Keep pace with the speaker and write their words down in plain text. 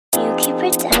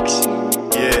Production.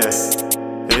 Yeah,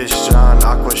 it's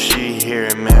JohnAquaShii here,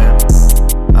 man.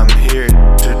 I'm here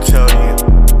to tell you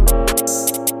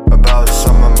about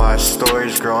some of my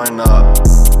stories growing up,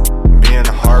 being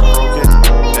heartbroken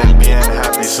and being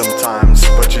happy sometimes.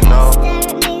 But you know,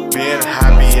 being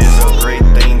happy is a great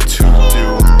thing to do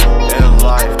in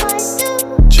life.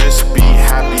 Just be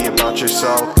happy about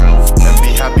yourself and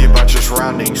be happy about your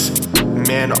surroundings.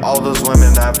 Man, all those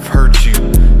women that have hurt you,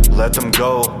 let them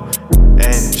go.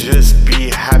 And just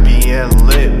be happy and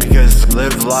lit, because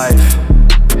live life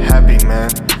happy,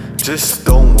 man. Just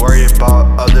don't worry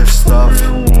about other stuff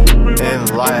in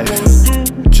life.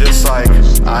 Just like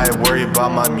I worry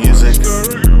about my music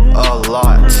a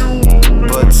lot,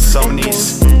 but some of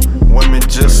these women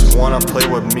just wanna play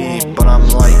with me. But I'm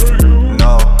like,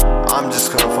 no, I'm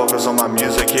just gonna focus on my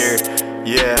music here.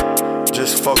 Yeah,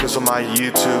 just focus on my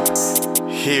YouTube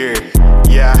here.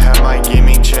 Yeah, I have my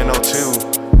gaming channel too,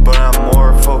 but I'm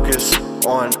more focused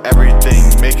on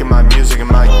everything, making my music and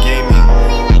my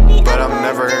gaming. But I'm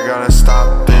never gonna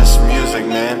stop this music,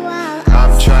 man.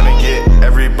 I'm trying to get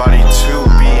everybody to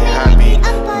be happy,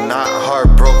 not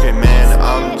heartbroken, man.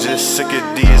 I'm just sick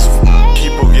of these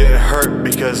people getting hurt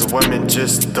because women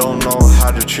just don't know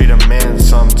how to treat a man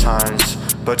sometimes.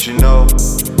 But you know,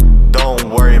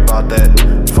 don't worry about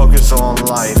that. Focus on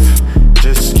life.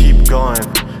 Just keep going.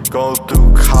 Go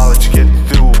through college, get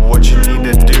through what you need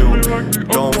to do.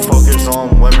 Don't focus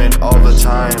on women all the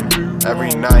time,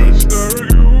 every night,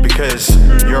 because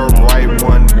your right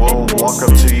one will walk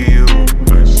up to you.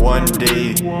 One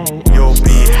day you'll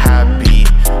be happy,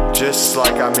 just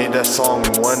like I made that song,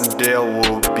 one day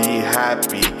we'll be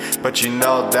happy. But you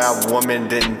know that woman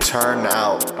didn't turn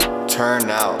out.